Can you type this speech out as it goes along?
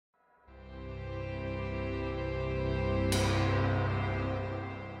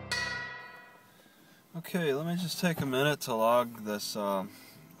Okay, let me just take a minute to log this, let's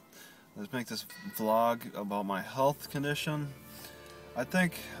make this vlog about my health condition. I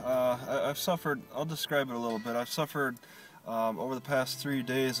think I've suffered, I'll describe it a little bit. I've suffered over the past 3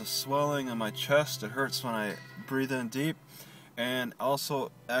 days of swelling in my chest. It hurts when I breathe in deep and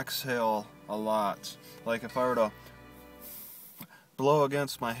also exhale a lot. Like if I were to blow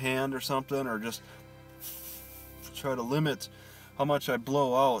against my hand or something, or just try to limit how much I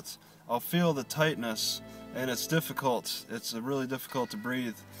blow out, I'll feel the tightness, and it's difficult. It's really difficult to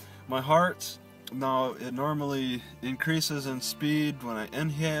breathe. My heart, now, it normally increases in speed when I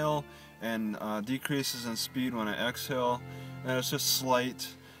inhale and decreases in speed when I exhale, and it's just slight,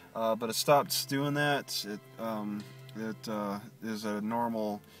 but it stops doing that. It is at a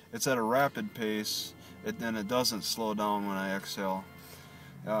normal, it's at a rapid pace, and it doesn't slow down when I exhale.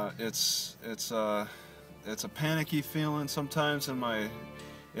 It's a panicky feeling sometimes in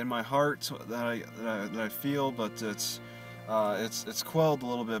my heart that I feel, but it's quelled a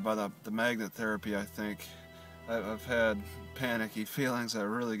little bit by the magnet therapy. I think I've had panicky feelings that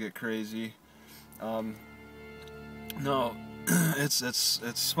really get crazy. No, it's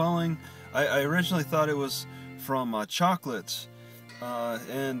swelling. I originally thought it was from chocolate,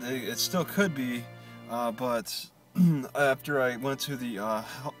 and it still could be, but after I went to the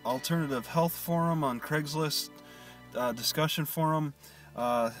alternative health forum on Craigslist discussion forum,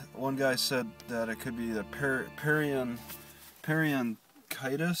 one guy said that it could be the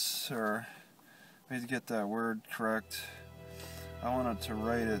Pericarditis, or I need to get that word correct. I wanted to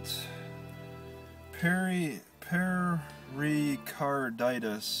write it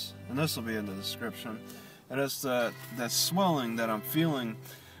Pericarditis, and this will be in the description. And it's that swelling that I'm feeling,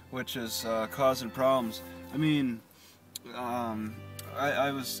 which is causing problems. I mean,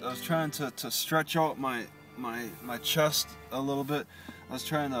 I was trying to stretch out my chest a little bit. I was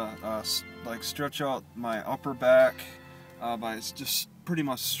trying to like stretch out my upper back by just pretty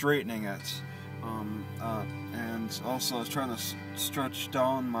much straightening it, and also I was trying to stretch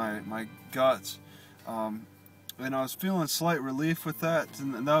down my gut, and I was feeling slight relief with that,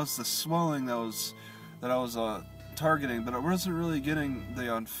 and that was the swelling that I was targeting, but I wasn't really getting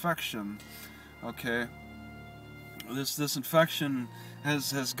the infection. Okay, this infection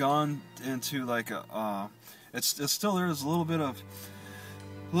has gone into like a it's still, there's a little bit of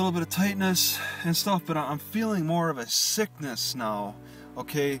tightness and stuff, but I'm feeling more of a sickness now.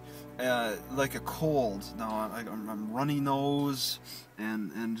 Okay, like a cold now. I'm runny nose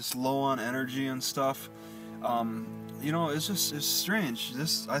and just low on energy and stuff. You know, it's strange.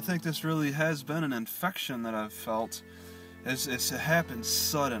 I think this really has been an infection that I've felt. It happened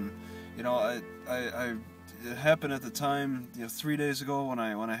sudden. You know, it happened at the time, 3 days ago when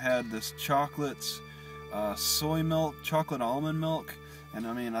I had this chocolate soy milk, chocolate almond milk, and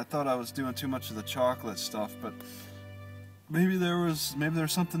I mean, I thought I was doing too much of the chocolate stuff, but maybe there was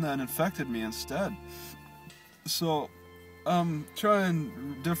something that infected me instead. So I'm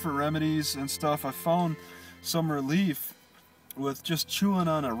trying different remedies and stuff. I found some relief with just chewing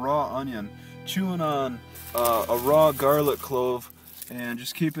on a raw onion, chewing on a raw garlic clove, and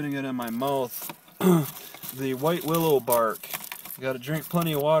just keeping it in my mouth. The white willow bark. You gotta drink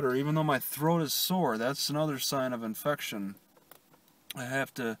plenty of water, even though my throat is sore. That's another sign of infection. I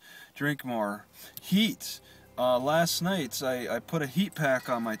have to drink more. Heat. Last night I put a heat pack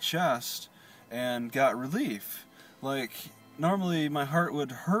on my chest and got relief. Like, normally my heart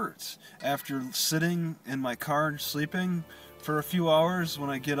would hurt after sitting in my car sleeping for a few hours. When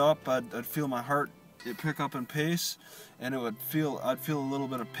I get up, I'd feel my heart pick up in pace, and I'd feel a little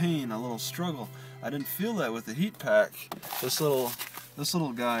bit of pain, a little struggle. I didn't feel that with the heat pack. This little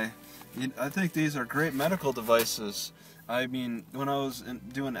guy. I think these are great medical devices. I mean, when I was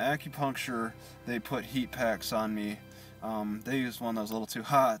doing acupuncture, they put heat packs on me. They used one that was a little too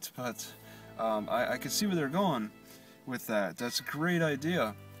hot, but I could see where they're going with that. That's a great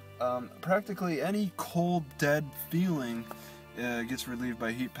idea. Practically any cold, dead feeling gets relieved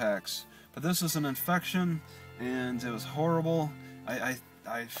by heat packs. But this is an infection, and it was horrible. I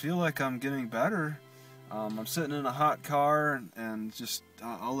feel like I'm getting better. I'm sitting in a hot car, and just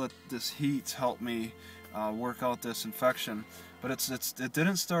I'll let this heat help me work out this infection. But it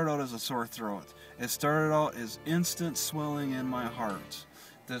didn't start out as a sore throat. It started out as instant swelling in my heart.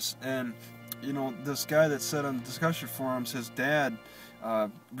 And you know, this guy that said on the discussion forums, his dad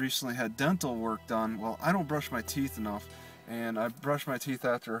recently had dental work done. Well, I don't brush my teeth enough, and I brushed my teeth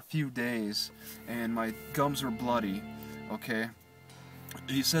after a few days, and my gums were bloody. Okay.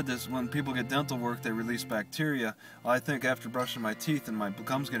 He said this, when people get dental work, they release bacteria. Well, I think after brushing my teeth and my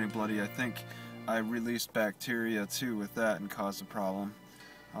gums getting bloody, I think I released bacteria too with that and caused a problem.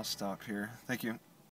 I'll stop here. Thank you.